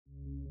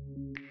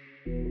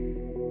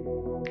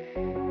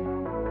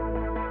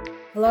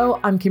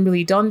Hello, I'm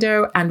Kimberly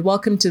Dondo, and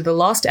welcome to the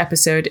last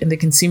episode in the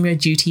Consumer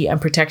Duty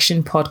and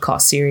Protection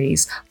podcast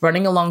series,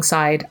 running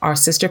alongside our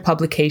sister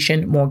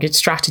publication, Mortgage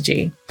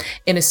Strategy,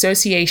 in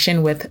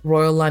association with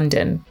Royal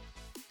London.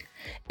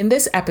 In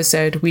this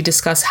episode, we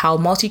discuss how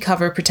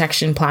multi-cover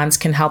protection plans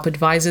can help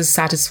advisors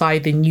satisfy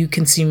the new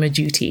consumer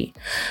duty.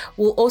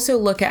 We'll also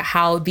look at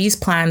how these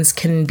plans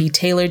can be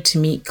tailored to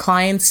meet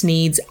clients'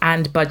 needs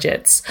and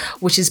budgets,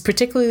 which is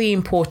particularly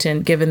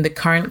important given the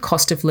current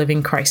cost of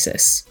living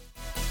crisis.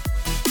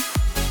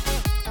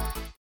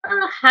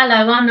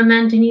 Hello, I'm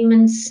Amanda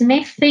Newman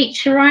Smith,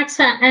 feature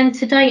writer, and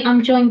today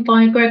I'm joined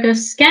by Gregor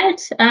Sked.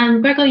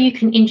 Gregor, you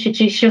can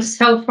introduce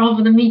yourself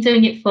rather than me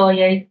doing it for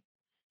you.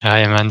 Hi,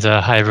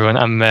 Amanda. Hi, everyone.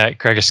 I'm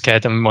Gregor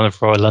Sked. I'm one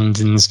of Royal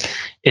London's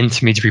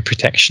Intermediary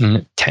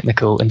Protection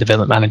Technical and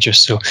Development Managers.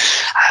 So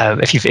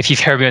if you've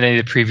heard me on any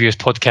of the previous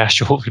podcasts,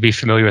 you'll hopefully be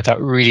familiar with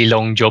that really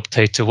long job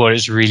title. What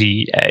it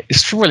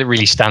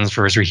really stands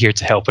for is we're here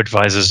to help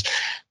advisors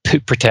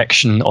put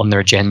protection on their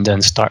agenda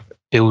and start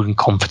building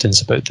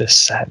confidence about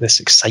this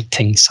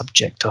exciting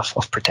subject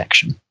of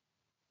protection.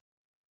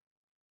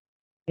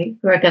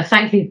 Gregor,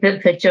 thank you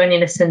for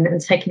joining us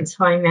and taking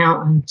time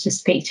out to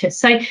speak to us.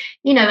 So,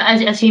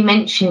 as you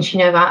mentioned,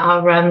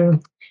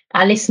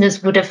 our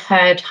listeners would have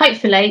heard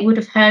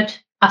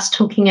us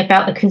talking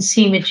about the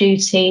consumer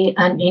duty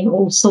and in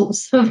all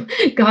sorts of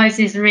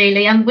guises,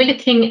 really. And we're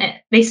looking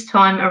at this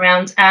time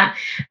around at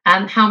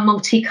how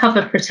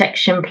multi-cover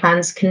protection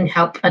plans can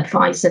help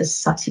advisors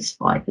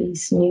satisfy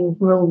these new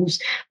rules,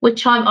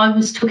 which I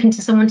was talking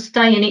to someone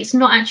today, and it's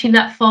not actually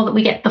that far that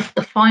we get the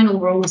final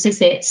rules,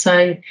 is it?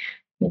 So.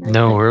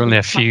 No, we're only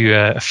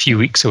a few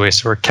weeks away,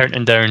 so we're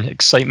counting down.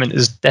 Excitement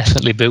is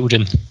definitely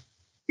building.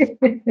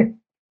 Okay,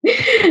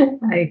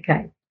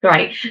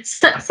 great.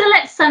 So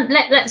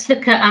let's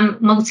look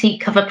at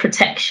multi-cover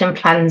protection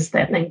plans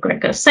then,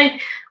 Gregor. So,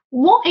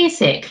 what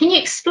is it? Can you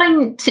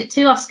explain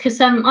to us?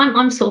 Because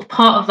I'm sort of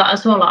part of that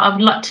as well. I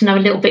would like to know a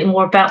little bit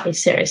more about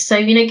this series. So,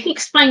 can you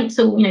explain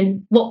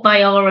what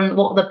they are and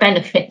what are the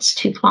benefits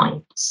to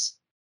clients?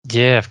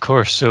 Yeah, of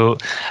course. So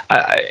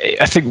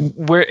I think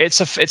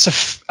it's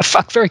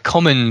a very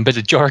common bit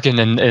of jargon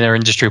in our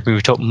industry when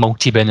we talk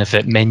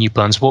multi-benefit menu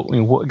plans.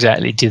 What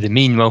exactly do they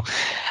mean? Well,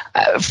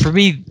 for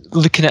me,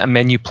 looking at a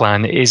menu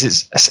plan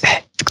is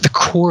the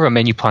core of a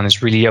menu plan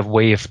is really a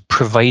way of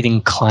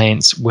providing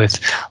clients with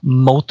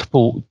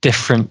multiple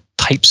different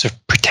types of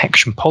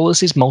protection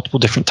policies, multiple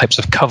different types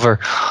of cover,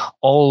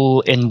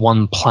 all in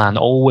one plan,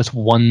 all with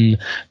one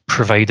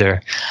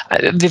provider.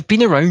 They've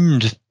been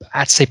around,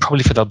 I'd say,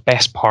 probably for the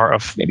best part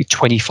of maybe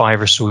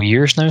 25 or so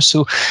years now.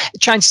 So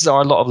chances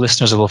are a lot of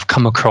listeners will have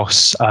come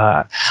across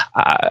a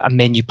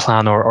menu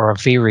plan or a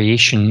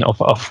variation of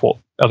what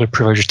other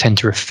providers tend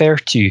to refer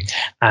to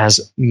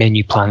as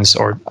menu plans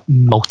or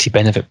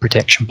multi-benefit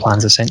protection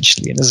plans,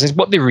 essentially. And this is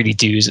what they really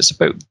do is it's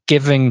about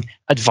giving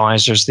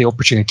advisors the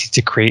opportunity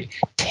to create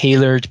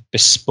tailored,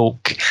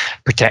 bespoke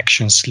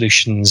protection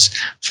solutions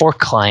for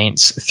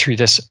clients through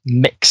this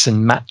mix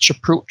and match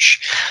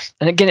approach.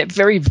 And again,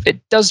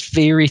 it does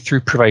vary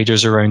through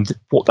providers around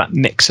what that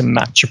mix and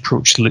match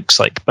approach looks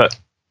like. But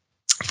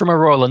from a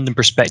Royal London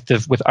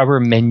perspective, with our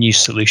menu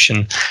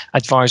solution,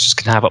 advisors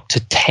can have up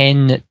to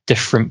 10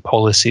 different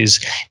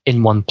policies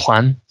in one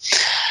plan.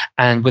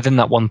 And within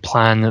that one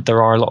plan,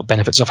 there are a lot of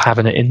benefits of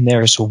having it in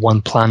there. So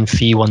one plan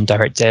fee, one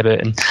direct debit.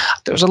 And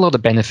there's a lot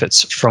of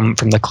benefits from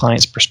the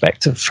client's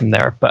perspective from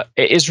there. But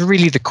it is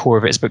really the core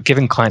of it. It's about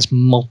giving clients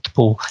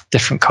multiple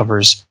different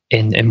covers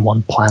in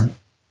one plan.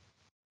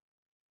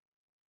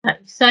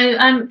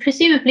 So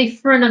presumably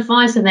for an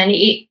advisor then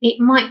it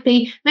might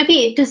be,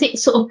 does it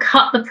sort of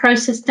cut the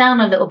process down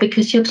a little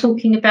because you're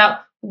talking about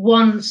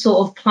one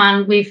sort of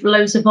plan with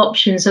loads of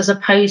options as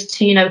opposed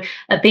to,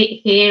 a bit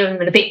here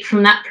and a bit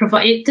from that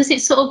provider? Does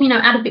it sort of,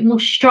 add a bit more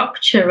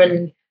structure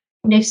and,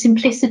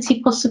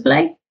 simplicity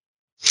possibly?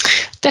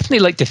 Definitely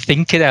like to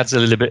think it adds a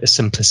little bit of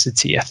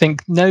simplicity. I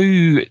think now,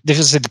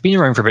 they've been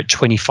around for about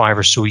 25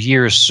 or so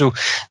years. So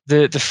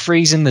the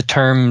phrasing, the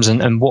terms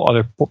and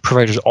what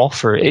providers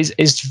offer is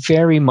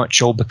very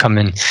much all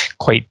becoming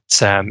quite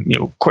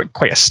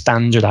a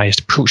standardized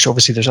approach.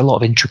 Obviously, there's a lot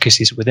of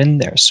intricacies within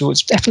there. So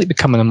it's definitely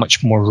becoming a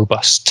much more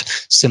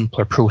robust,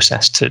 simpler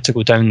process to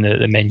go down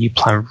the menu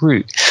plan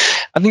route.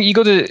 I think you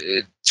got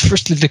to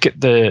firstly look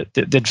at the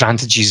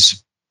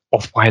advantages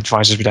of why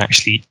advisors would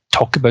actually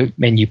talk about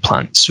menu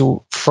plans.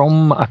 So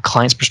from a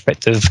client's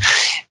perspective,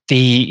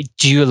 they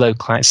do allow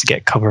clients to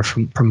get cover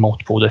from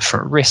multiple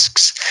different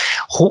risks.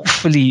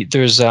 Hopefully,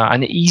 there's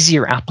an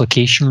easier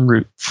application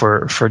route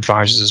for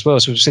advisors as well.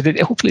 So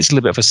hopefully it's a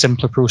little bit of a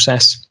simpler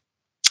process.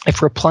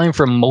 If we're applying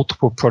for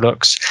multiple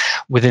products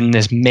within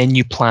this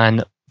menu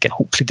plan, again,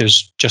 hopefully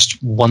there's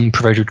just one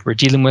provider we're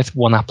dealing with,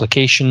 one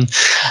application,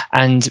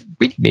 and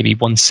really maybe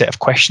one set of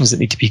questions that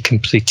need to be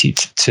completed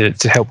to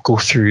help go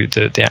through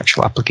the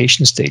actual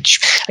application stage.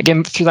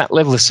 Again, through that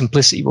level of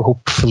simplicity, we're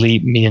hopefully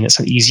meaning it's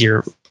an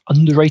easier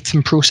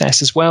underwriting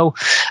process as well.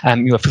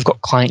 If we've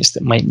got clients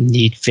that might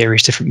need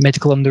various different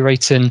medical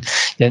underwriting,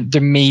 then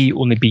there may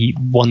only be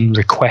one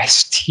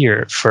request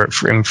here for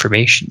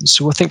information.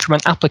 So I think from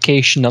an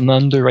application and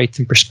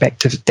underwriting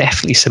perspective, it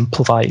definitely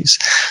simplifies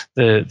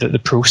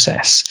the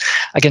process.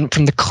 Again,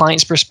 from the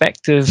client's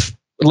perspective,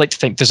 I'd like to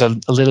think there's a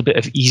little bit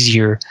of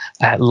easier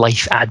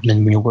life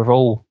admin.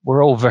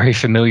 We're all very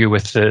familiar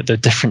with the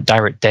different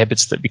direct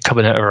debits that be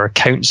coming out of our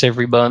accounts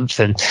every month,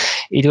 and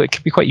it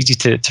can be quite easy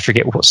to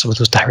forget what some of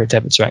those direct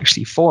debits are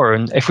actually for.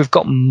 And if we've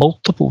got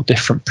multiple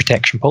different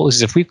protection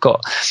policies, if we've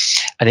got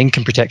an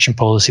income protection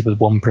policy with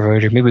one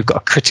provider, maybe we've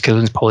got a critical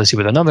illness policy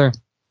with another,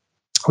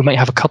 we might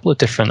have a couple of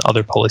different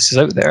other policies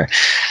out there.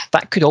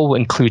 That could all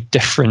include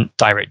different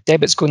direct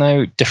debits going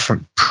out,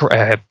 different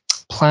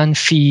plan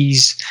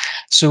fees.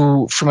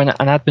 So from an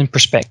admin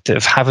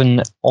perspective,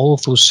 having all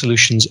of those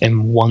solutions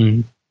in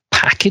one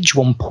package,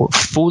 one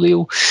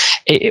portfolio,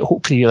 it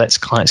hopefully lets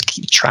clients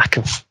keep track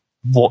of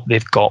what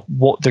they've got,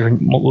 what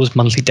those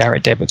monthly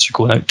direct debits are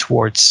going out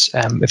towards,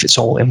 if it's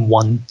all in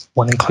one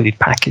included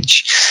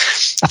package.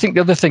 I think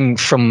the other thing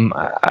from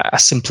a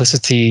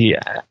simplicity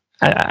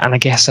and I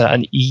guess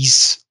an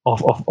ease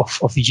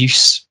of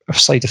use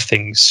side of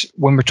things,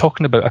 when we're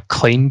talking about a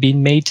claim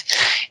being made,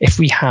 if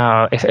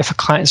a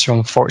clients are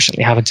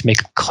unfortunately having to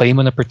make a claim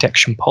on a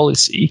protection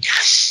policy,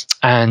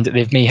 and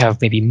they may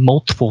have maybe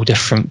multiple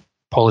different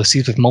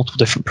policies with multiple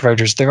different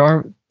providers, there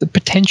are the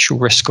potential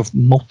risk of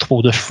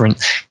multiple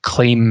different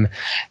claim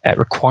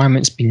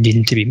requirements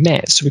needing to be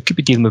met. So we could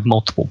be dealing with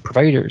multiple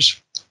providers.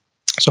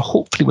 So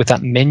hopefully with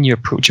that menu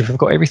approach, if we've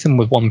got everything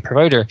with one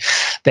provider,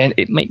 then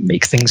it might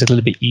make things a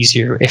little bit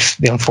easier if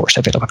the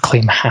unfortunate bit of a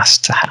claim has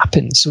to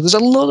happen. So there's a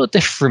lot of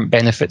different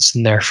benefits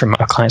in there from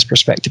a client's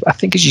perspective. I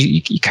think, as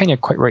you kind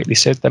of quite rightly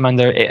said,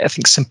 Amanda, I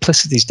think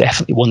simplicity is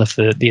definitely one of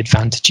the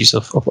advantages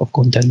of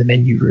going down the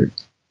menu route.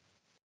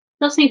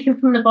 I was thinking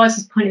from an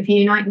advisor's point of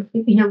view,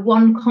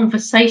 one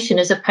conversation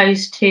as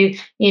opposed to,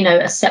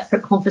 a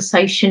separate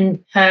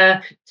conversation per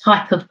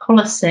type of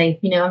policy.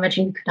 I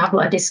imagine you could have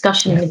a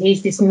discussion with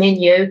here's this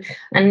menu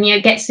and,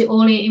 gets it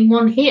all in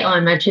one hit. I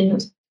imagine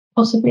that's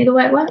possibly the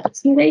way it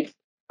works, indeed.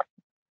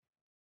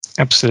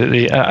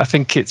 Absolutely. I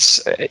think it's,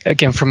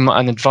 again, from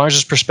an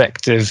advisor's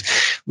perspective,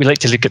 we like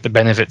to look at the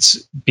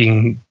benefits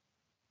being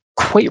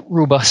quite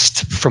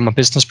robust from a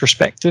business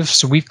perspective.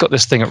 So we've got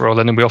this thing at Royal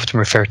London we often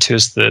refer to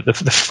as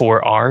the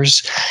 4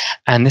 R's.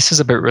 And this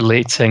is about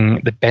relating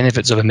the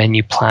benefits of a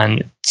menu plan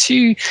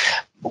to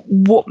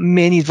what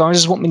many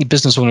advisors, what many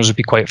business owners would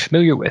be quite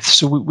familiar with.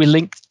 So we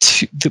link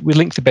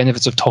the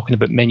benefits of talking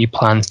about menu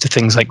plans to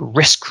things like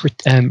risk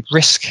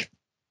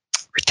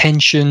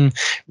retention,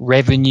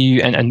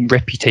 revenue, and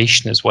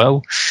reputation as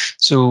well.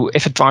 So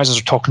if advisors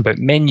are talking about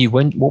menu,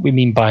 what we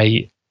mean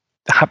by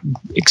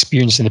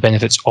experiencing the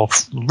benefits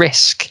of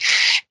risk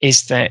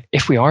is that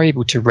if we are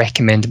able to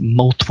recommend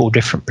multiple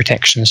different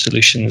protection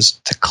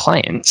solutions to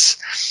clients,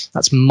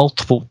 that's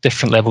multiple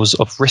different levels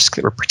of risk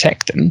that we're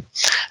protecting.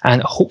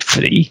 And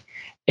hopefully,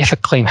 if a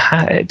claim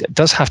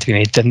does have to be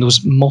made, then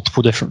those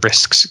multiple different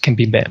risks can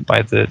be met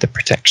by the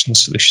protection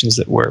solutions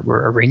that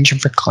we're arranging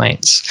for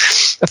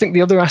clients. I think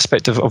the other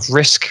aspect of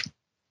risk,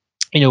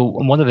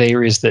 one of the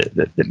areas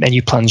that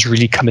menu plans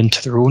really come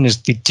into their own is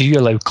they do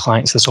allow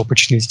clients this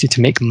opportunity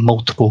to make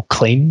multiple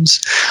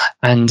claims,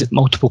 and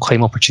multiple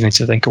claim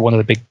opportunities, I think, are one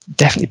of the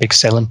definitely big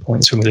selling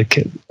points when we look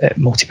at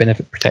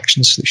multi-benefit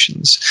protection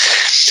solutions.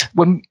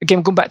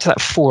 Going back to that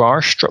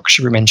 4R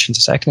structure we mentioned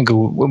a second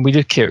ago, when we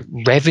look at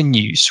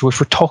revenue, so if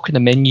we're talking a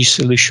menu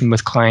solution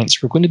with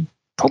clients, we're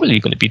probably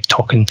going to be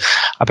talking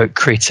about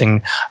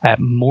creating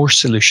more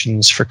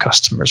solutions for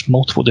customers,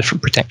 multiple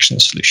different protection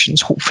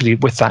solutions. Hopefully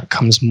with that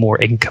comes more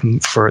income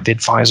for the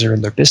advisor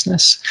and their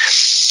business.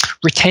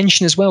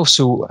 Retention as well.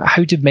 So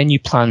how do menu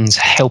plans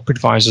help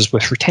advisors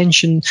with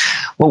retention?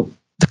 Well,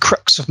 the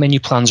crux of menu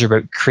plans are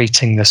about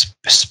creating this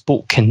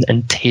bespoke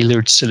and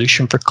tailored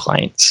solution for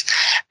clients.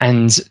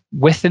 And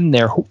within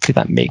there, hopefully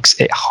that makes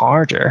it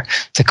harder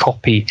to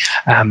copy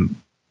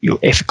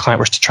if a client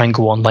was to try and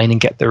go online and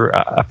get their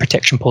a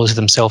protection policy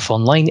themselves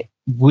online,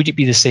 would it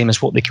be the same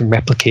as what they can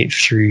replicate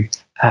through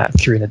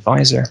an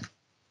advisor?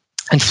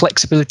 And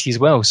flexibility as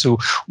well. So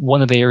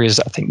one of the areas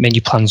that I think menu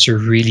plans are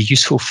really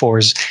useful for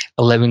is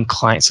allowing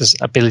clients this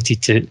ability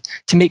to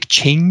make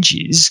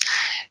changes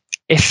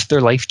if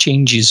their life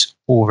changes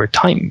over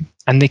time.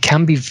 And they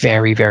can be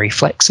very, very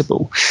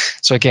flexible.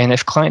 So again,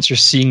 if clients are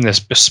seeing this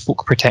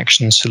bespoke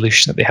protection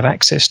solution that they have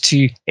access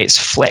to, it's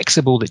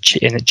flexible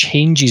and it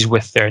changes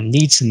with their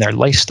needs and their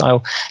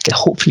lifestyle. It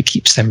hopefully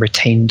keeps them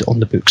retained on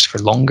the books for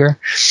longer.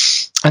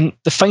 And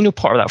the final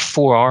part of that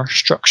 4R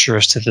structure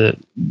as to the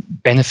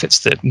benefits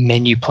that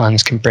menu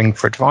plans can bring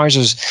for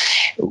advisors,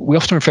 we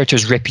often refer to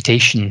as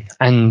reputation.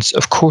 And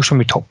of course, when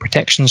we talk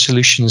protection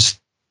solutions,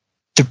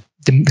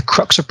 the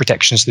crux of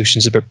protection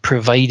solutions is about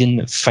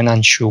providing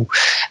financial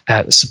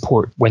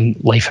support when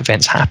life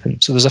events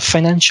happen. So there's a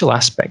financial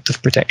aspect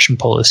of protection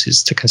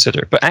policies to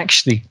consider. But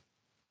actually,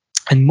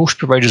 And most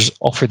providers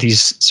offer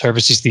these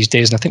services these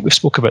days, and I think we've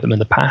spoken about them in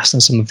the past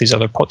in some of these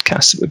other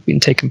podcasts that we've been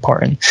taking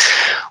part in,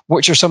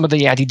 which are some of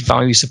the added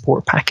value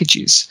support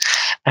packages.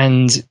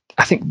 And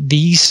I think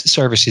these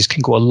services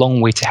can go a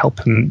long way to help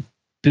them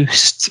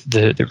boost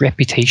the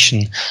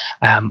reputation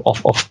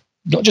of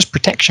not just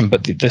protection,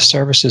 but the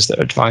services that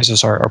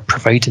advisors are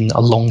providing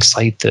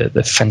alongside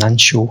the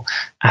financial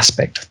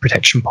aspect of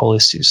protection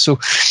policies. So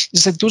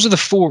it's like those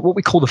are what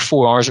we call the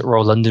 4 R's at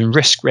Royal London: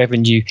 risk,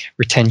 revenue,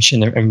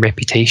 retention, and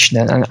reputation.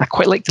 And I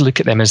quite like to look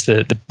at them as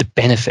the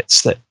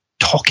benefits that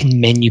talking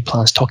menu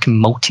plans, talking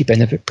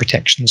multi-benefit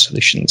protection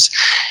solutions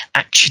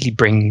actually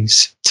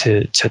brings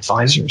to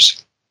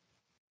advisors.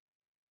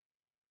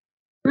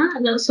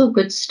 That's all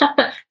good stuff.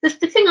 But the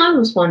thing I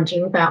was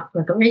wondering about,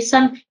 Gregor, is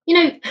I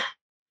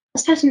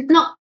suppose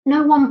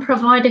no one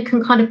provider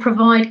can kind of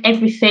provide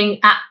everything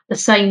at the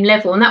same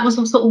level, and that was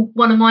sort of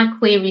one of my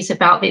queries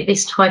about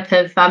this type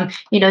of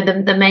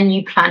the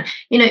menu plan.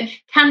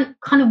 Can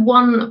kind of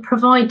one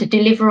provider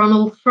deliver on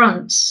all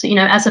fronts,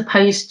 as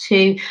opposed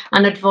to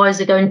an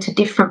advisor going to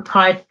different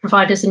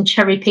providers and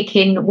cherry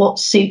picking what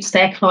suits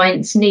their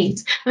clients'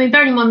 needs? I mean,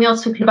 bearing in mind we are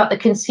talking about the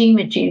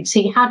consumer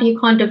duty, how do you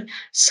kind of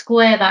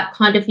square that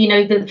kind of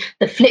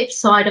the flip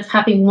side of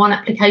having one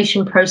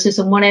application process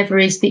and whatever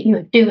is that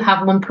you do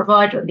have one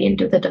provider at the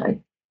end of the day?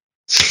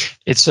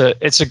 It's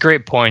a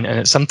great point, and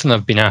it's something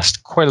I've been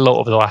asked quite a lot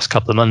over the last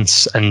couple of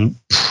months, and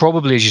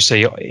probably, as you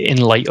say,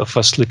 in light of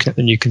us looking at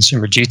the new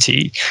consumer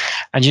duty.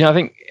 And I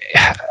think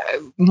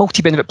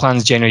multi-benefit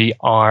plans generally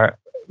are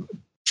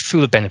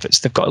full of benefits.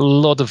 They've got a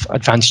lot of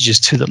advantages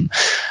to them,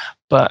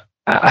 but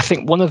I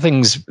think one of the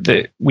things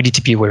that we need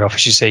to be aware of,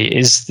 as you say,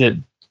 is that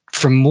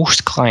for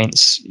most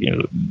clients,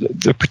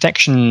 the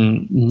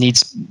protection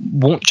needs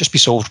won't just be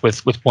solved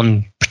with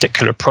one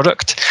particular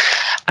product.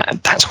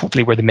 That's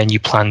hopefully where the menu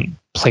plan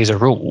plays a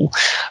role.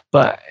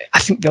 But I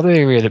think the other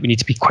area that we need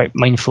to be quite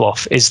mindful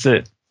of is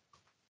that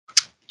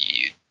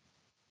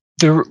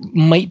there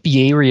might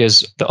be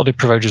areas that other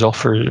providers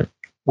offer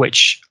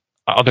which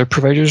other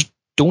providers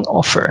don't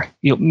offer.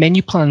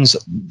 Menu plans,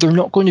 they're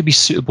not going to be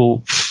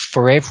suitable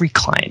for every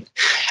client.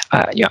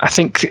 I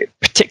think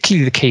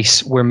particularly the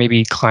case where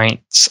maybe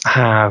clients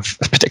have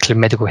particular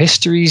medical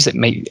histories that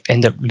might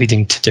end up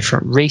leading to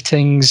different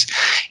ratings.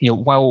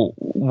 While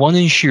one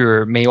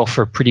insurer may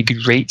offer pretty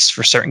good rates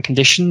for certain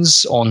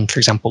conditions on, for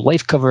example,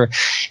 life cover,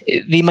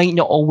 they might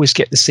not always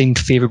get the same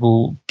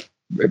favourable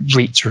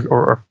rates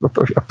or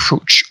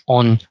approach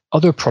on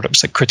other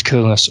products like critical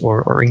illness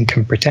or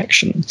income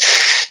protection.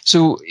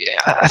 So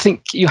I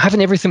think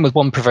having everything with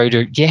one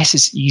provider, yes,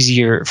 it's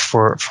easier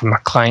from a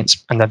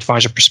client's and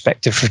advisor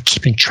perspective for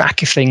keeping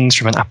track of things,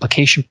 from an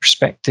application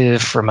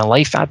perspective, from a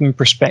life admin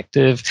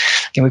perspective.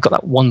 Again, we've got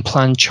that one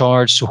plan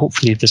charge, so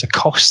hopefully there's a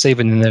cost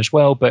saving in there as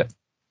well. But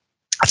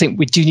I think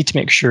we do need to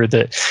make sure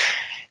that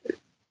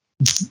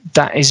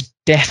is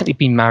definitely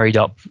being married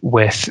up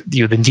with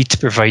the need to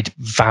provide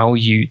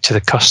value to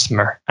the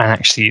customer. And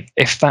actually,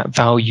 if that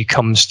value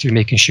comes through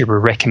making sure we're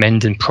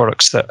recommending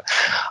products that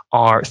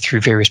are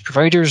through various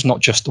providers, not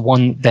just the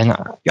one, then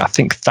I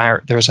think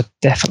there's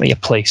definitely a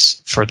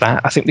place for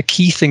that. I think the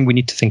key thing we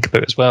need to think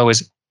about as well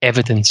is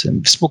evidence.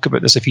 And we spoke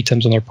about this a few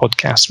times on our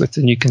podcast with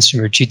the new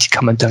consumer duty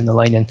coming down the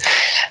line. And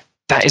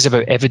that is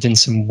about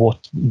evidence and what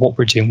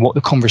we're doing, what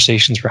the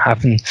conversations we're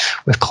having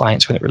with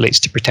clients when it relates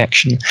to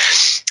protection.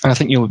 And I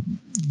think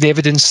the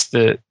evidence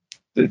that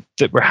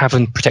we're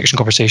having protection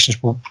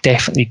conversations will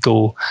definitely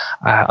go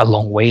a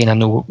long way. And I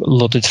know a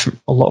lot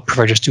of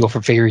providers do offer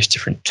various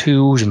different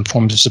tools and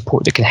forms of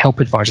support that can help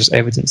advisors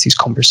evidence these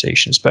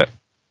conversations. But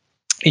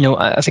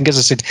I think, as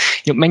I said,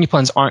 menu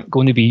plans aren't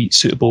going to be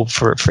suitable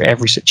for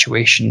every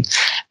situation.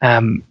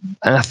 And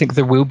I think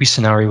there will be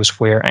scenarios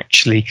where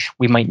actually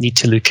we might need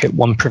to look at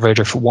one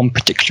provider for one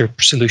particular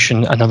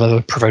solution,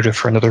 another provider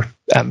for another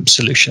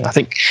solution. I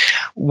think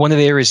one of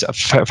the areas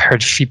I've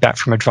heard feedback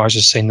from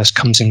advisors saying this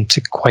comes into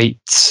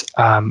quite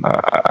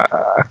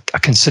a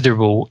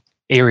considerable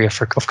area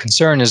of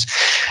concern is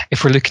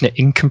if we're looking at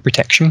income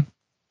protection.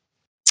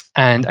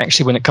 And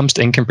actually, when it comes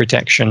to income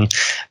protection,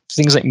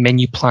 things like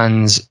menu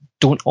plans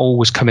don't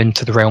always come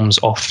into the realms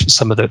of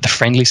some of the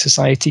friendly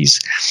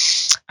societies.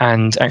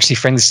 And actually,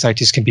 friendly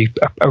societies can be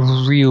a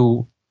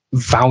real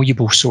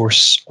valuable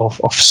source of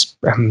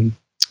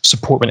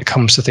support when it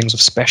comes to things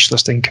of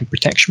specialist income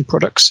protection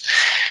products.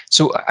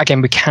 So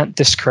again, we can't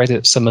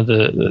discredit some of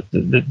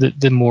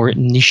the more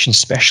niche and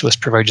specialist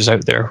providers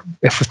out there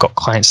if we've got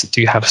clients that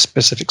do have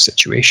specific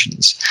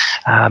situations.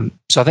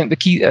 So I think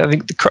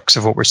the crux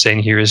of what we're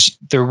saying here is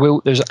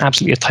there's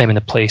absolutely a time and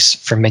a place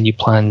for menu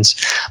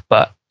plans,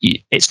 but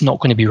it's not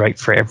going to be right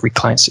for every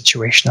client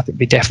situation. I think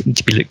they definitely need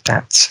to be looked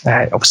at,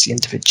 obviously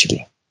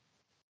individually.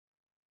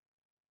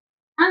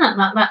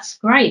 That's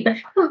great. But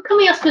can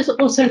we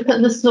also look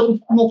at the sort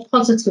of more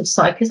positive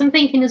side? Because I'm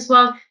thinking as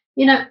well,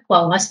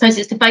 well, I suppose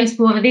it's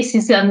debatable whether this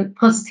is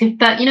positive,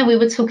 but, we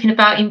were talking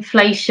about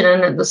inflation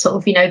and the sort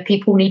of,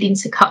 people needing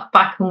to cut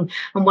back on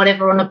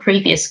whatever on a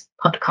previous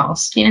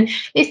podcast.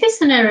 Is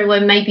this an area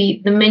where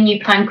maybe the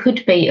menu plan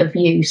could be of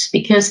use?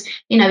 Because,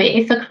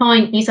 if a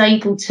client is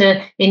able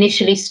to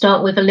initially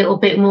start with a little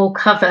bit more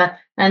cover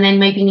and then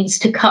maybe needs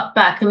to cut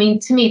back, I mean,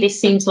 to me,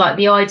 this seems like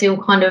the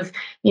ideal kind of,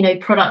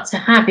 product to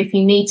have if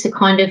you need to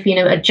kind of,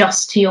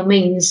 adjust to your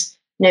means,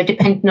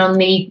 depending on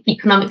the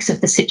economics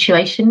of the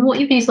situation. What are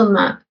your views on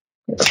that?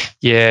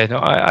 Yeah, no,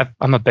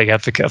 I'm a big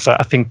advocate of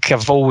that. I think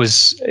I've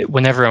always,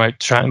 whenever I'm out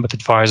chatting with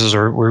advisors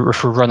or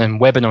if we're running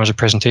webinars or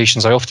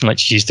presentations, I often like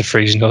to use the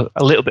phrase,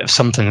 a little bit of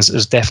something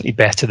is definitely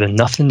better than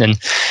nothing. And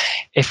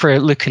if we're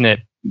looking at,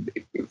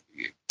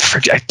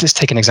 let's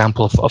take an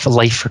example of a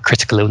life or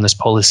critical illness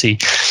policy,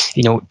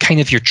 kind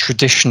of your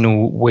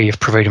traditional way of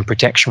providing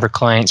protection for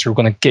clients. We're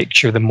going to get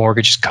sure the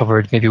mortgage is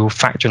covered. Maybe we'll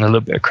factor in a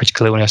little bit of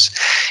critical illness.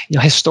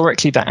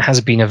 Historically, that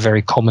has been a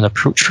very common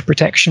approach for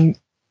protection.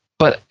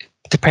 But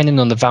depending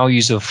on the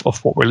values of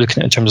what we're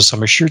looking at in terms of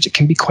sum assured, it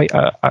can be quite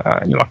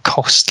a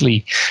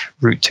costly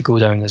route to go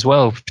down as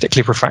well,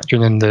 particularly if we're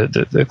factoring in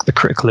the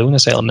critical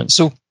illness element.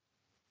 So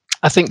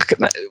I think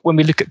when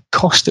we look at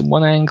cost in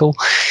one angle,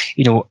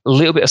 a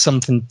little bit of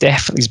something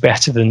definitely is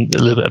better than a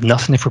little bit of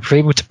nothing. If we're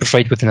able to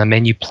provide within a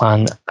menu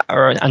plan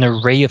or an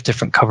array of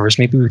different covers,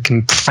 maybe we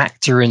can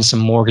factor in some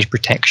mortgage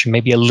protection,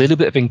 maybe a little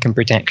bit of income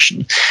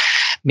protection,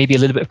 maybe a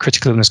little bit of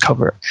critical illness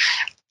cover.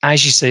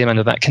 As you say,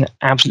 Amanda, that can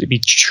absolutely be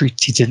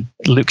treated and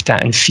looked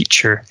at in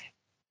future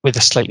with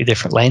a slightly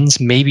different lens.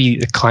 Maybe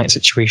the client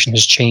situation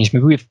has changed.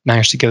 Maybe we've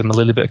managed to give them a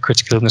little bit of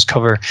critical illness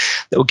cover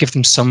that will give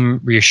them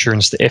some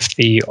reassurance that if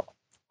they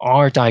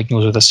are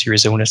diagnosed with a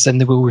serious illness, then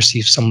they will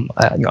receive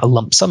a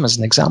lump sum, as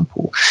an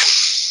example.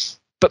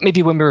 But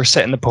maybe when we were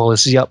setting the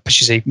policy up, as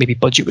you say, maybe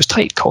budget was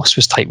tight, cost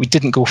was tight. We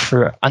didn't go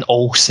for an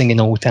all singing,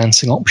 all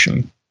dancing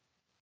option.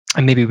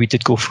 And maybe we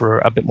did go for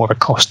a bit more of a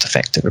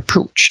cost-effective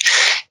approach.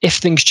 If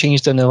things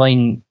change down the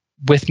line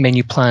with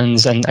menu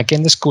plans, and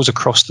again, this goes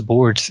across the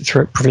board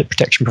throughout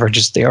protection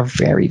providers, they are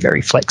very,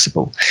 very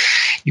flexible.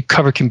 Your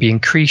cover can be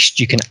increased.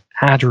 You can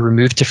add or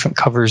remove different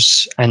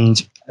covers.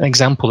 And an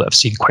example that I've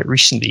seen quite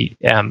recently,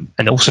 and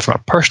also from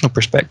a personal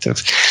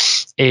perspective,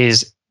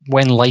 is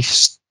when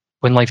life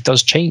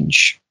does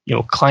change.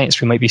 Clients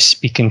we might be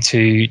speaking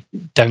to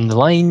down the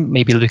line,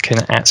 maybe looking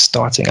at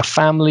starting a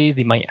family.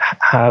 They might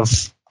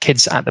have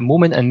kids at the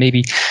moment, and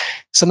maybe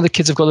some of the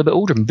kids have got a bit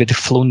older, maybe they've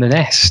flown the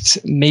nest.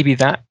 Maybe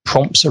that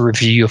prompts a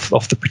review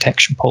of the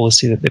protection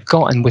policy that they've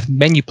got. And with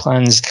menu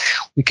plans,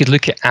 we could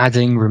look at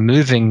adding,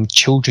 removing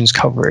children's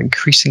cover,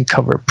 increasing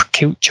cover,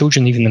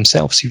 children even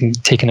themselves, even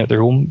taking out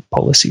their own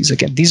policies.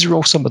 Again, these are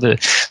all some of the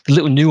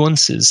little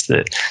nuances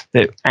that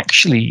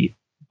actually,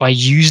 by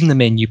using the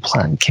menu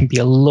plan, can be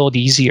a lot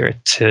easier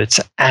to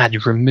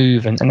add,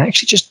 remove, and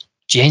actually just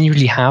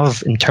genuinely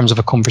have in terms of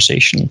a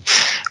conversation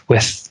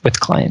with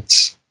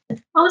clients.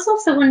 I was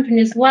also wondering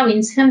as well,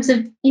 in terms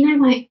of,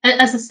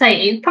 as I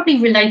say, it's probably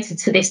related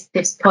to this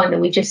point that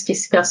we just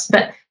discussed,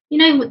 but,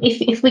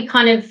 if we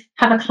kind of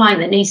have a client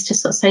that needs to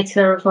sort of say to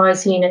their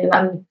advisor, I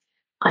don't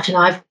know,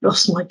 I've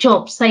lost my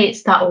job, say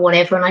it's that or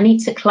whatever, and I need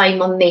to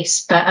claim on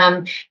this, but,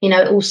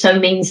 it also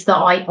means that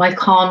I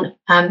can't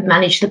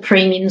manage the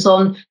premiums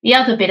on the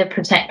other bit of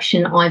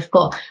protection I've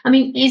got. I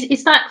mean,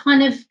 is that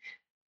kind of,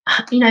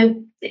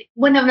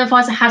 when an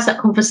advisor has that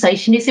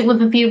conversation, is it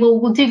with a view, well,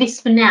 we'll do this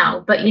for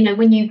now, but,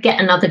 when you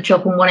get another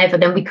job and whatever,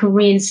 then we can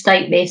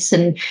reinstate this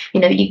and,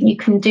 you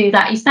can do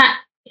that. Is that,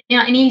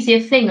 an easier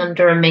thing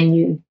under a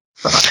menu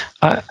product?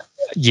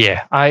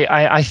 Yeah,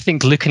 I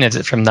think looking at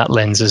it from that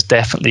lens is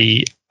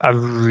definitely a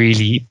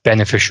really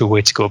beneficial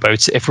way to go about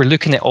it. If we're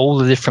looking at all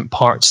the different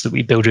parts that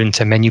we build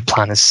into a menu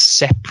plan as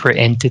separate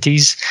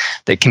entities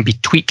that can be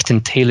tweaked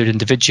and tailored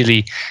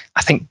individually,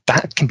 I think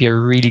that can be a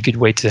really good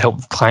way to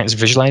help clients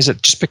visualize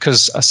it. Just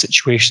because a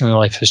situation in their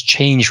life has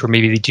changed where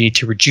maybe they do need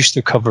to reduce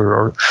their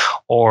cover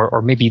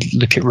or maybe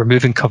look at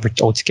removing cover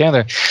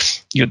altogether,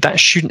 that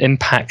shouldn't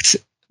impact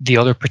the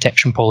other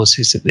protection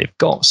policies that they've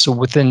got. So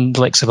within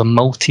the likes of a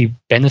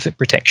multi-benefit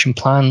protection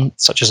plan,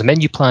 such as a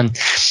menu plan,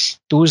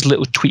 those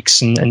little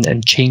tweaks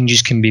and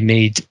changes can be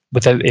made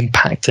without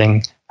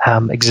impacting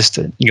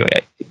existing,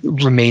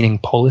 remaining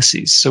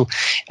policies. So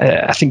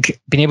I think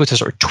being able to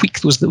sort of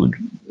tweak those little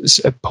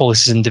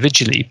policies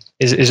individually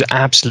is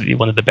absolutely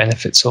one of the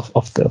benefits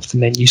of the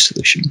menu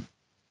solution.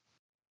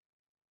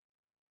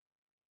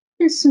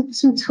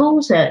 Some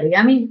tools early.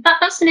 I mean,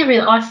 that's an area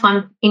that I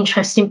find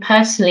interesting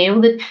personally. All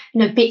the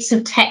bits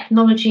of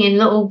technology and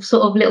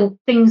little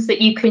things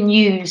that you can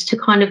use to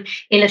kind of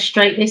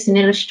illustrate this and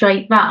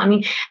illustrate that. I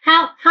mean,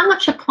 how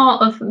much a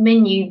part of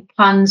menu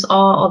plans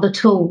are the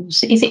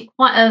tools? Is it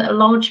quite a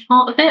large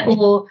part of it,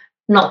 or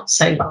not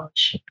so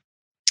large?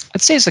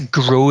 I'd say it's a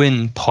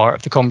growing part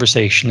of the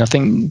conversation. I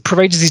think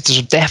providers these days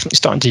are definitely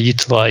starting to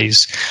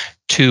utilise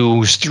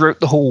tools throughout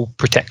the whole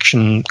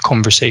protection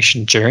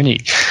conversation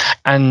journey.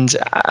 And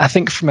I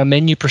think from a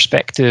menu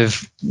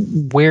perspective,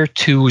 where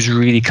tools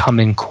really come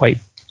in quite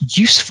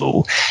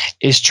useful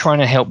is trying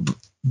to help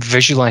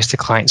visualize to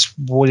clients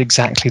what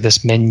exactly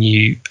this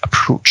menu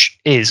approach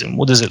is and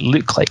what does it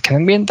look like. And I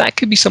mean, that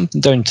could be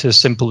something down to as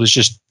simple as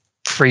just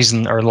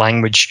phrasing our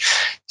language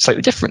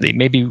slightly differently.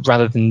 Maybe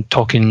rather than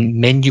talking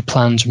menu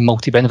plans or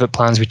multi-benefit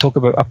plans, we talk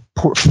about a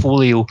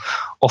portfolio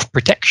of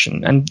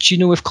protection. And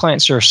if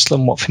clients are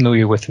somewhat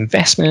familiar with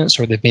investments,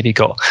 or they've maybe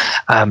got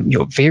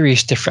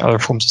various different other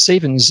forms of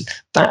savings,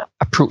 that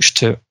approach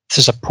to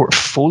there's a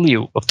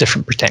portfolio of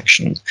different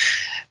protection,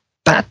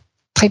 that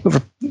type of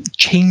a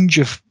change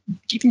of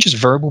even just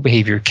verbal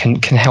behavior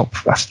can help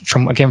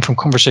from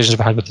conversations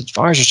I've had with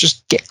advisors,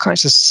 just get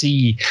clients to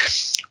see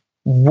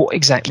what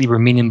exactly we're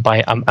meaning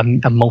by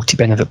a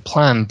multi-benefit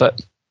plan.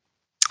 But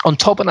on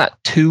top of that,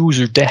 tools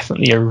are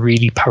definitely a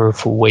really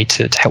powerful way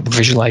to help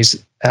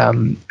visualize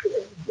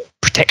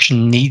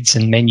protection needs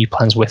and menu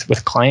plans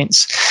with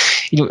clients.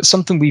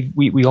 Something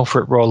we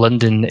offer at Royal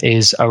London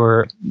is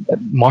our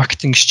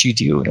marketing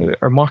studio.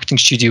 Our marketing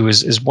studio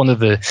is one of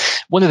the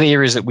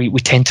areas that we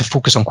tend to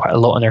focus on quite a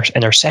lot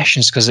in our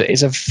sessions, because it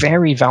is a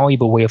very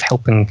valuable way of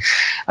helping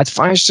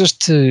advisors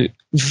to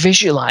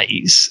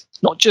visualize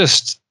not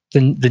just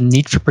the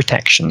need for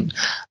protection,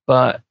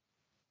 but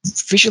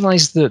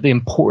visualize the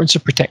importance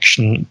of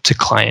protection to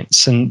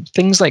clients, and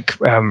things like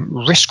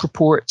risk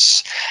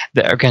reports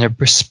that are kind of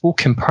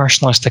bespoke and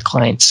personalized to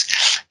clients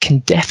can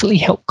definitely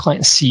help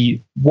clients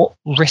see what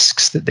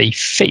risks that they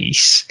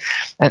face,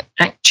 and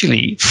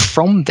actually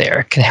from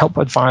there can help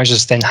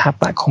advisors then have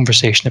that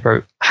conversation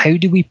about how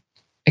do we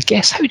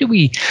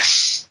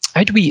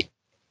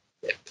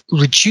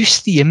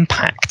reduce the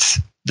impact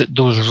that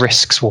those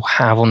risks will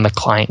have on the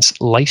client's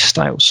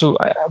lifestyle. So,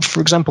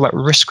 for example, that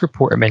risk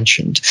report I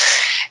mentioned,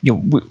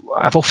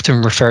 I've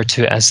often referred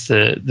to it as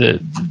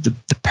the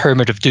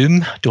pyramid of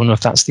doom. Don't know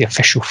if that's the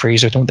official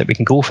phrase. I don't think we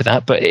can go for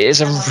that, but it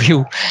is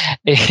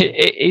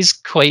it is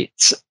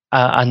quite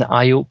an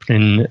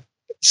eye-opening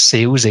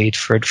sales aid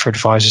for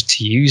advisors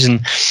to use.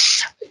 And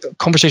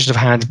conversations I've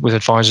had with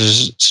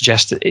advisors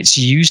suggest that it's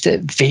used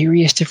at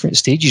various different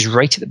stages,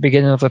 right at the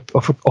beginning of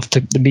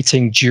the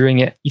meeting, during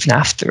it, even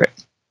after it.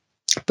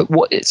 But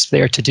what it's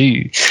there to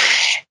do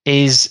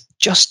is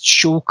just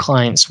show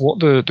clients what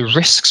the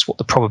risks, what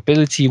the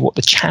probability, what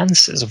the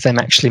chances of them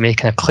actually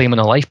making a claim on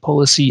a life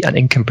policy, an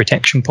income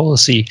protection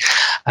policy,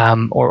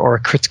 or a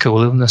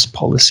critical illness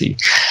policy.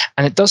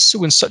 And it does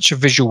so in such a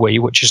visual way,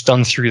 which is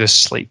done through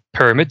this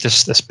pyramid,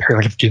 this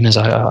pyramid of doom, as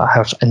I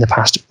have in the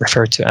past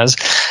referred to as.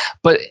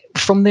 But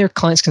from there,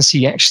 clients can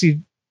see actually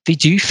they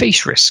do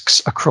face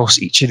risks across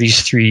each of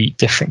these three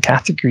different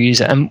categories.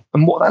 And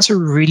what that's a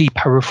really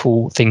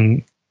powerful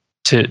thing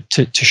to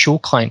show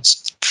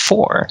clients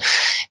for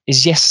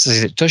is, yes,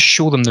 it does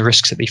show them the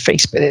risks that they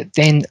face, but it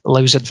then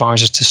allows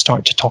advisors to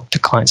start to talk to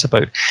clients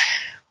about,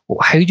 well,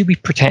 how do we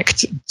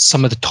protect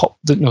some of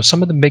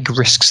the big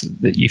risks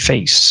that you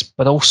face,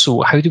 but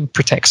also how do we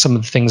protect some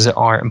of the things that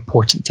are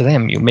important to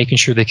them? Making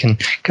sure they can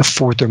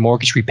afford their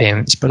mortgage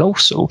repayments, but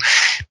also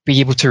be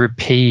able to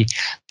repay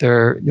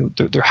their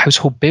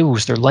household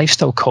bills, their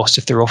lifestyle costs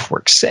if they're off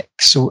work sick.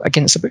 So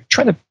again, it's about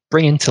trying to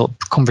bring into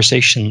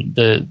conversation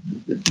the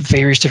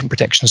various different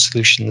protection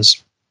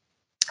solutions.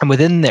 And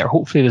within there,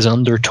 hopefully there's an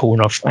undertone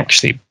of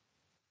actually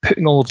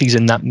putting all of these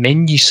in that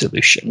menu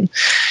solution,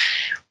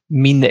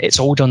 mean that it's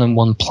all done in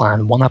one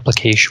plan, one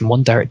application,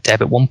 one direct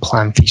debit, one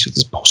plan fee. So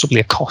there's possibly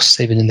a cost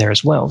saving in there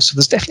as well. So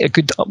there's definitely a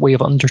good way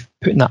of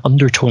putting that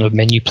undertone of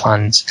menu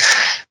plans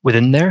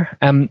within there.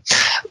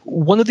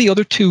 One of the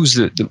other tools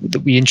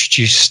that we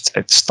introduced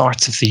at the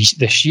start of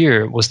this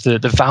year was the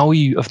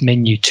value of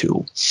menu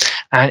tool.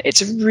 And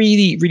it's a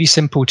really, really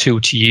simple tool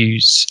to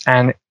use.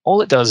 And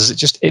all it does is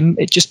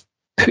it just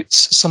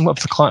puts some of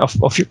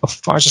your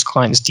advisor's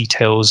clients'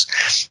 details,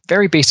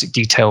 very basic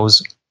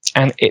details,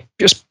 and it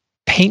just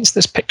paints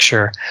this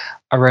picture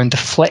around the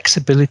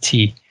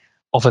flexibility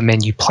of a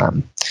menu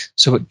plan.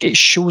 So it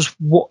shows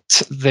what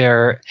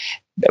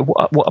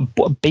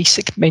a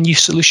basic menu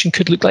solution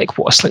could look like,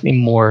 what a slightly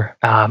more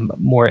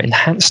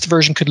enhanced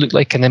version could look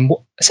like, and then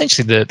what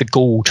essentially the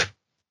gold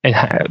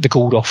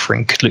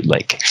offering could look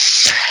like.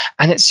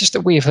 And it's just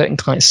a way of letting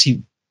clients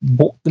see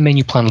what the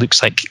menu plan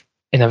looks like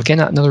in, again,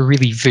 another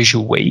really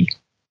visual way.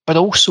 But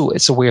also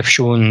it's a way of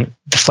showing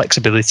the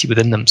flexibility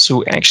within them.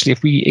 So actually,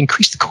 if we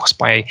increase the cost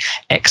by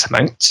X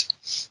amount,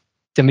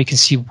 then we can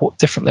see what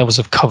different levels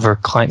of cover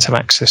clients have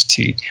access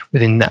to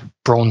within that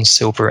bronze,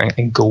 silver,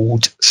 and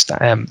gold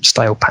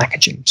style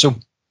packaging. So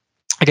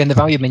again, the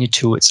value menu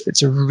tool,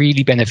 it's a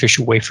really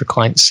beneficial way for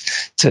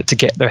clients to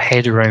get their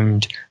head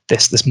around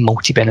this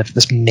multi-benefit,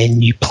 this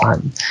menu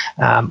plan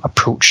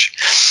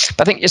approach.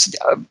 But I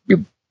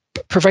think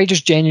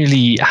providers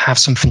generally have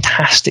some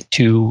fantastic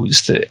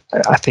tools that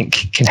I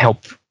think can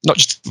help, not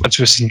just, as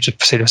we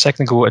said a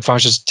second ago,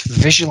 advisors to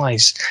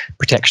visualize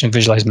protection and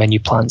visualize menu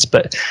plans,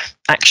 but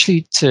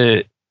actually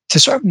to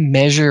sort of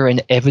measure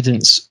and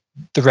evidence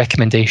the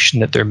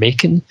recommendation that they're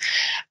making.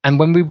 And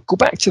when we go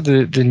back to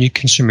the new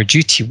consumer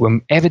duty,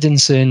 when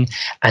evidencing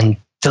and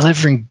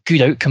delivering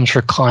good outcomes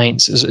for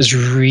clients is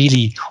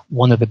really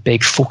one of the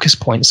big focus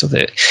points of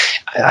it.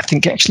 I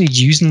think actually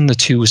using the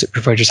tools that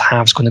providers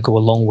have is going to go a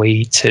long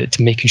way to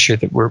making sure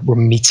that we're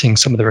meeting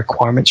some of the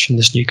requirements from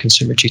this new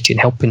consumer duty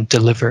and helping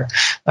deliver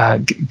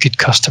good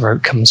customer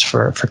outcomes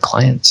for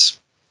clients.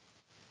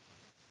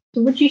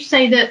 So would you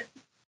say that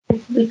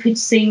we could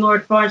see more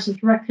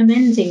advisors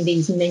recommending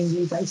these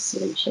menu-based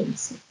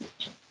solutions?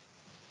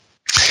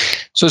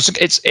 So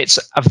it's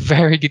a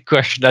very good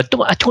question. I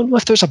don't know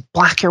if there's a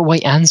black or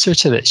white answer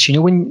to this.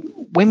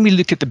 When we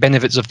look at the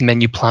benefits of the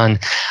menu plan,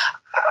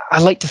 I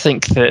like to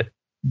think that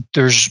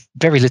there's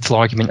very little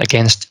argument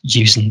against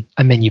using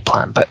a menu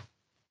plan. But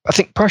I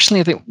think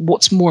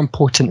what's more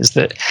important is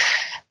that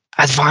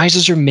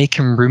advisors are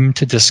making room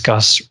to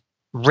discuss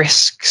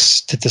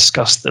risks, to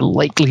discuss the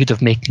likelihood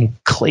of making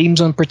claims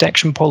on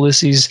protection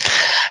policies.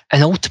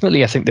 And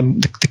ultimately, I think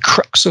the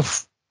crux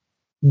of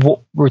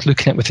what we're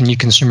looking at with the new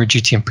consumer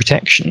duty and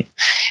protection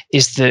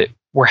is that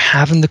we're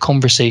having the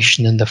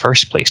conversation in the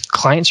first place.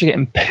 Clients are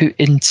getting put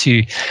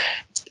into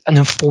an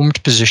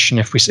informed position,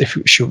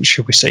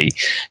 should we say,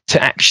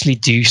 to actually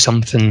do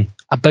something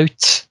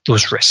about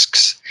those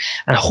risks.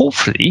 And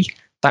hopefully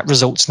that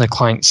results in the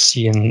clients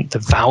seeing the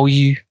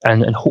value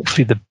and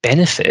hopefully the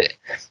benefit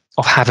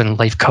of having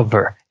life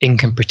cover,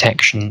 income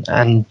protection,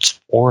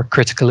 or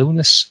critical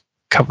illness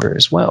cover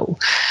as well.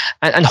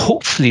 And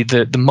hopefully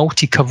the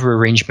multi-cover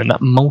arrangement,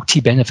 that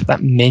multi-benefit,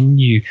 that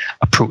menu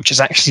approach is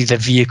actually the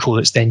vehicle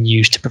that's then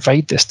used to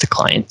provide this to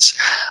clients.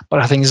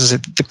 But I think this is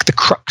the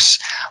crux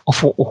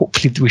of what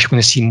hopefully we're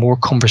going to see more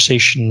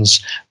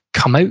conversations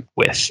come out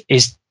with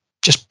is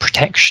just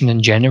protection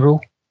in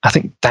general. I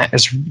think that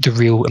is the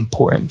real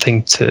important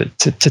thing to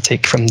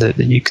take from the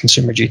new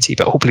consumer duty,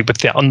 but hopefully with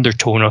the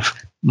undertone of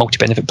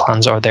multi-benefit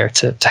plans are there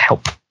to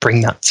help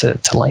bring that to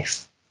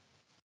life.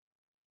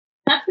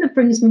 That kind of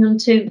brings me on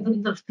to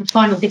the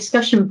final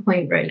discussion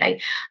point,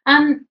 really.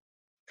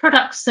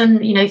 Products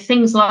and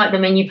things like the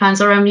menu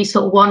plans are only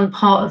sort of one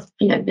part of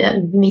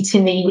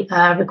meeting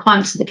the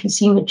requirements of the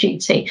consumer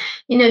duty.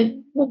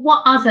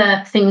 What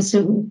other things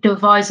do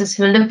advisors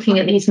who are looking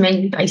at these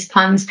menu-based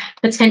plans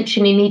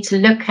potentially need to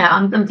look at?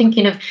 I'm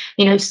thinking of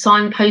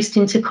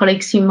signposting to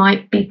colleagues who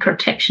might be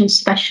protection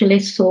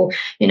specialists, or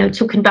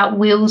talking about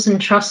wills and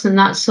trusts and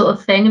that sort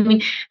of thing. I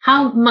mean,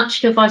 how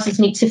much do advisors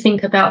need to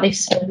think about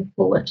this going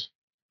forward?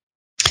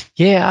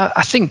 Yeah,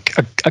 I think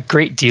a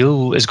great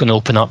deal is going to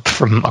open up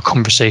from a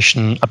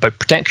conversation about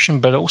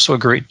protection, but also a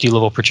great deal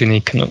of opportunity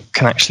can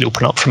actually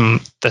open up from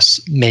this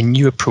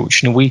menu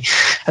approach. We,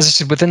 as I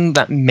said, within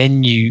that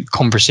menu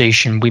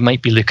conversation, we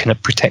might be looking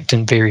at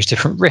protecting various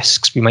different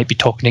risks. We might be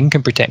talking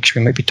income protection.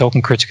 We might be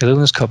talking critical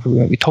illness cover. We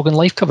might be talking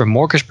life cover,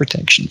 mortgage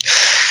protection.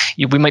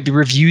 We might be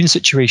reviewing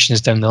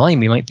situations down the line.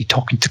 We might be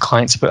talking to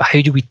clients about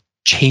how do we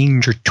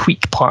change or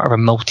tweak part of a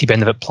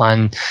multi-benefit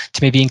plan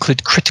to maybe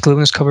include critical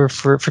illness cover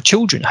for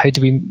children. How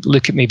do we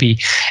look at maybe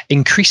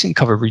increasing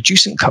cover,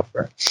 reducing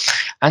cover?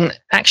 And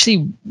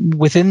actually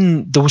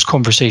within those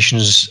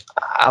conversations,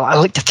 I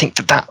like to think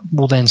that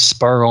will then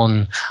spur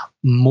on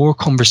more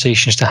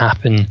conversations to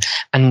happen.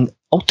 And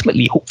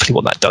ultimately, hopefully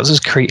what that does is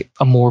create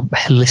a more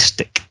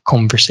holistic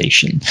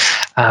conversation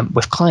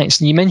with clients.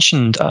 And you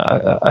mentioned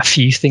a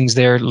few things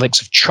there,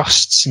 like of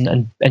trusts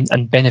and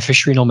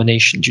beneficiary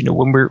nominations.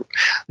 When we're,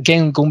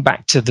 again, going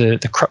back to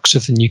the crux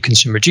of the new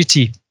consumer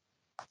duty,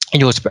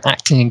 it's about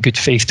acting in good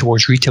faith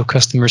towards retail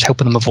customers,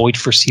 helping them avoid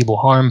foreseeable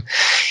harm.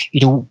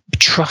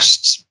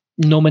 Trusts,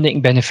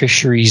 nominating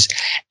beneficiaries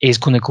is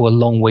going to go a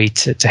long way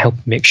to help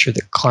make sure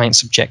that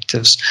clients'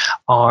 objectives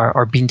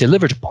are being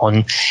delivered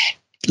upon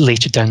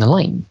later down the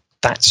line.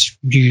 That's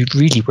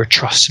really where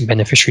trusts and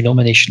beneficiary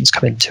nominations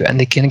come into it. And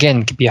they can,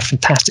 again, be a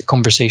fantastic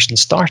conversation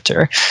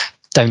starter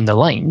down the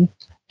line.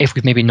 If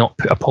we've maybe not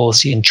put a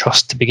policy in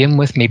trust to begin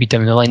with, maybe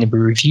down the line and we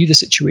review the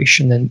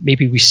situation, and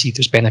maybe we see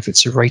there's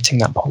benefits of writing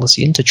that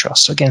policy into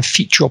trust. So again,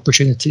 future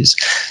opportunities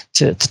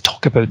to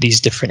talk about these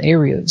different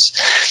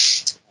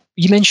areas.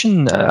 You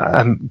mentioned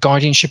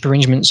guardianship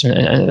arrangements,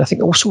 and I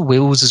think also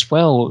wills as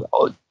well.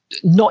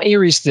 Not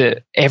areas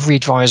that every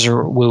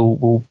advisor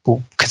will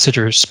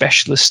consider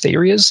specialist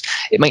areas.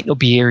 It might not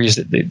be areas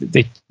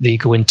that they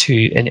go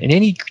into in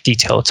any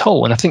detail at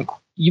all. And I think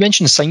you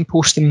mentioned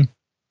signposting.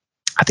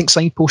 I think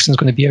signposting is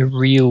going to be a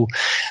real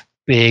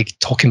big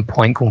talking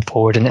point going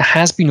forward, and it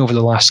has been over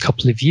the last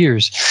couple of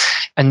years.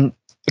 And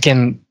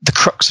again, the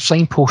crux of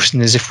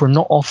signposting is if we're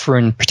not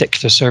offering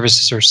particular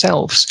services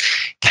ourselves,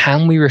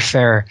 can we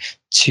refer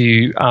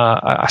to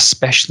a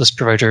specialist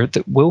provider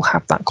that will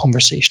have that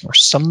conversation, or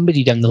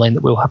somebody down the line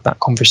that will have that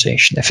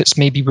conversation? If it's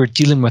maybe we're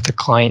dealing with a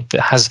client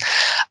that has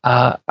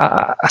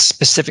a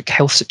specific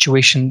health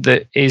situation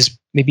that is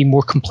maybe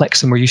more complex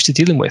than we're used to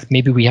dealing with,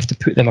 maybe we have to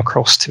put them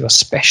across to a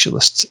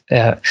specialist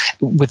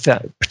with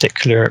that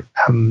particular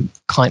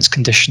client's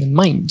condition in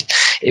mind.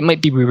 It might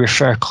be we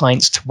refer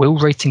clients to will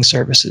writing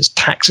services,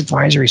 tax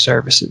advisory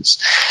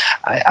services.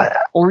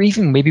 or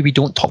even maybe we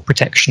don't talk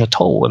protection at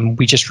all and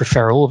we just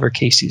refer all of our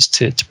cases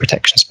to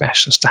protection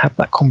specialists to have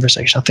that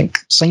conversation. I think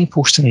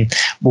signposting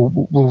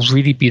will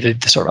really be the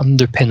sort of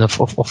underpin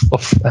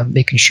of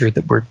making sure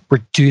that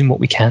we're doing what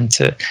we can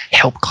to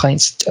help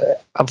clients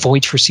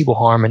avoid foreseeable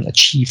harm and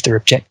achieve their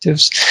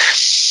objectives.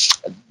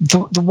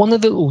 The one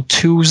of the little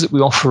tools that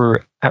we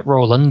offer at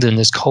Royal London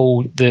is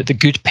called the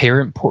Good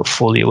Parent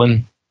Portfolio.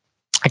 And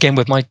again,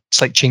 with my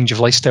slight change of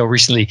lifestyle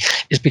recently,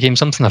 it's become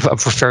something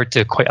I've referred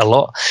to quite a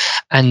lot.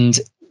 And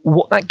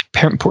what that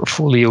parent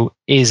portfolio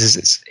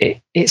is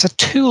it's a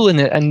tool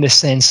in the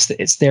sense that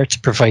it's there to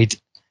provide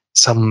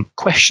some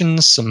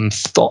questions, some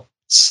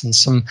thoughts, and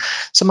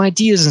some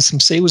ideas and some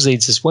sales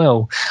aids as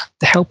well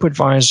to help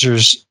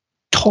advisors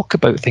talk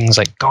about things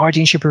like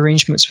guardianship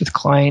arrangements with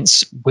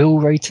clients, will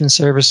writing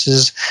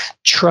services,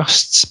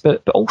 trusts,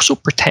 but also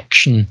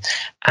protection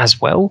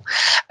as well.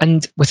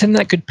 And within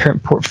that Good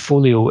Parent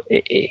portfolio,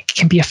 it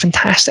can be a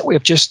fantastic way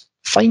of just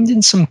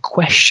finding some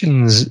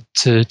questions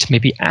to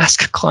maybe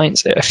ask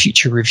clients at a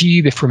future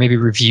review before maybe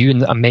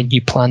reviewing a menu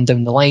plan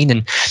down the line.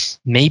 And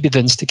maybe the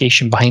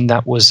instigation behind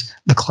that was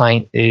the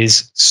client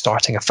is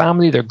starting a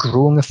family, they're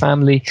growing a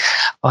family.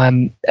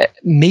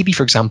 Maybe,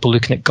 for example,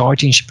 looking at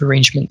guardianship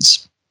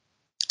arrangements.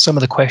 Some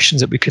of the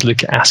questions that we could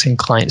look at asking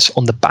clients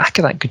on the back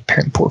of that Good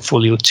Parent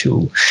portfolio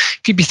tool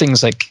could be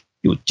things like,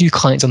 do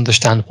clients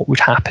understand what would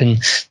happen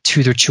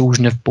to their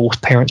children if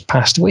both parents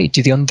passed away?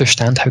 Do they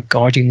understand how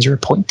guardians are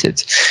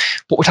appointed?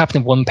 What would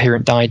happen if one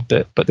parent died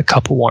but the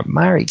couple weren't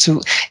married? So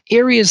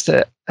areas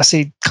that I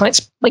say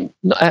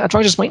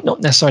advisors might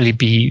not necessarily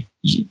be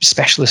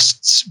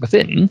specialists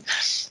within,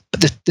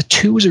 but the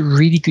tools are a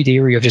really good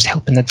area of just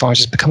helping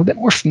advisors become a bit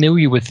more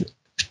familiar with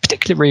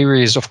particular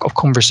areas of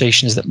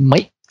conversations that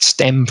might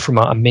stem from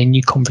a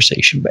menu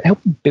conversation, but help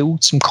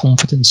build some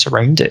confidence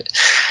around it.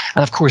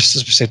 And of course,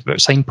 as we said about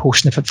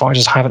signposting, if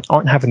advisors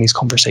aren't having these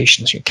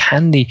conversations,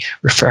 can they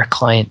refer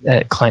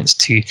clients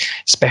to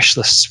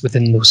specialists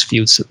within those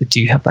fields so that they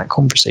do have that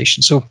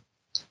conversation? So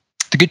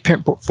the Good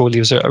Parent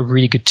portfolios are a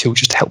really good tool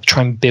just to help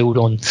try and build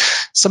on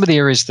some of the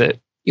areas that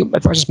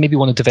advisors maybe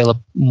want to develop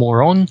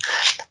more on,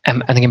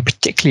 and again,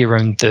 particularly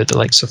around the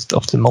likes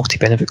of the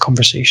multi-benefit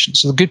conversation.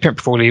 So the Good Parent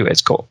portfolio,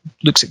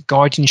 looks at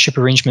guardianship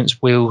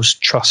arrangements, wills,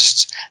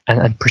 trusts,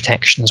 and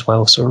protection as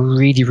well. So a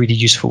really, really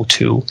useful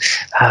tool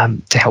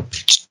to help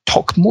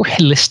talk more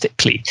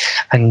holistically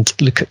and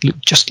look a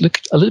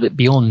little bit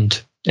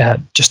beyond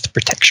just the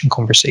protection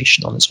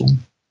conversation on its own.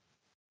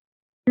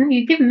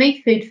 You've given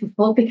me food for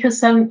thought,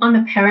 because I'm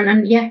a parent,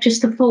 and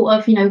just the thought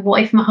of,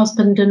 what if my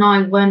husband and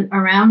I weren't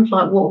around?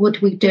 Like, what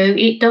would we do?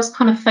 It does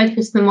kind of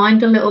focus the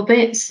mind a little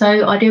bit.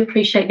 So I do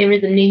appreciate there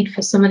is a need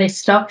for some of this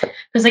stuff,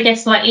 because I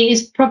guess it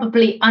is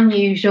probably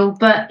unusual,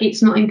 but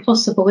it's not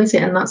impossible, is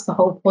it? And that's the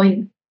whole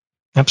point.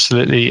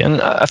 Absolutely.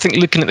 And I think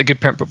looking at the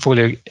Good Parent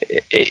portfolio,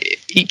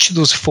 each of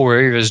those four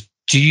areas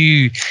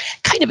do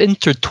kind of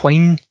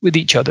intertwine with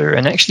each other.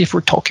 And actually, if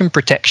we're talking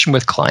protection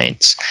with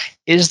clients,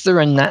 is there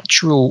a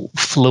natural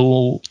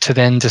flow to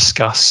then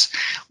discuss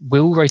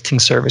will writing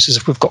services?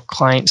 If we've got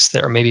clients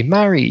that are maybe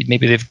married,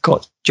 maybe they've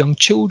got young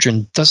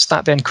children, does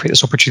that then create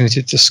this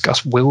opportunity to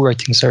discuss will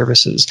writing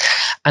services?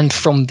 And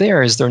from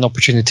there, is there an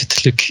opportunity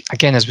to look,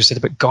 again, as we said,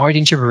 about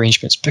guardianship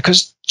arrangements?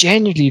 Because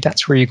generally,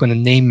 that's where you're going to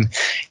name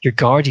your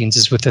guardians,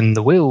 is within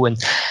the will.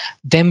 And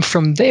then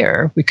from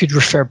there, we could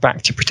refer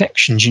back to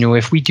protections.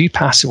 If we do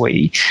pass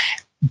away,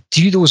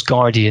 do those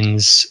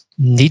guardians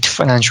need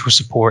financial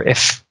support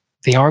if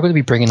they are going to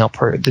be bringing up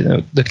or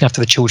looking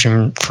after the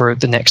children for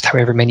the next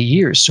however many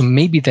years? So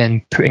maybe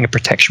then putting a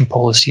protection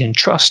policy in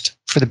trust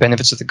for the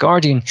benefits of the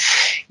guardian,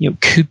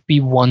 could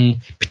be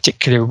one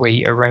particular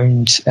way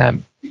around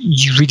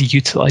you really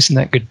utilising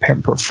that Good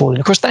Parent portfolio. And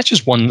of course, that's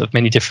just one of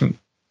many different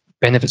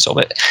benefits of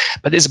it,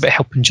 but it's about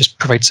helping just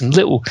provide some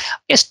little,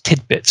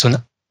 tidbits on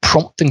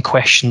prompting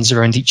questions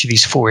around each of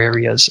these four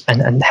areas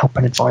and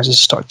helping advisors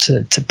start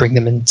to bring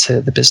them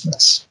into the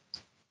business.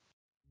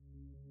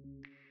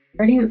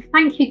 Brilliant.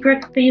 Thank you,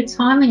 Greg, for your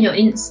time and your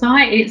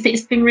insight.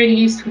 It's been really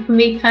useful for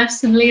me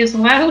personally as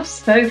well.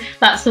 So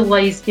that's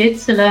always good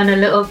to learn a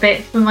little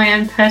bit for my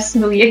own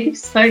personal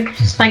use. So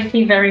thank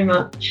you very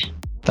much.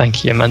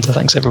 Thank you, Amanda.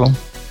 Thanks, everyone.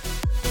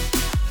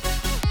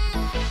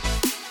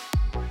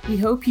 We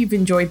hope you've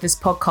enjoyed this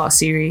podcast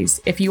series.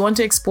 If you want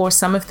to explore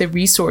some of the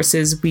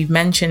resources we've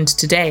mentioned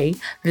today,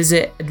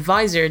 visit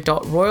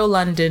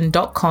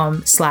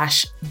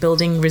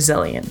advisor.royallondon.com/building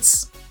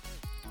resilience.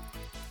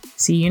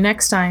 See you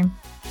next time.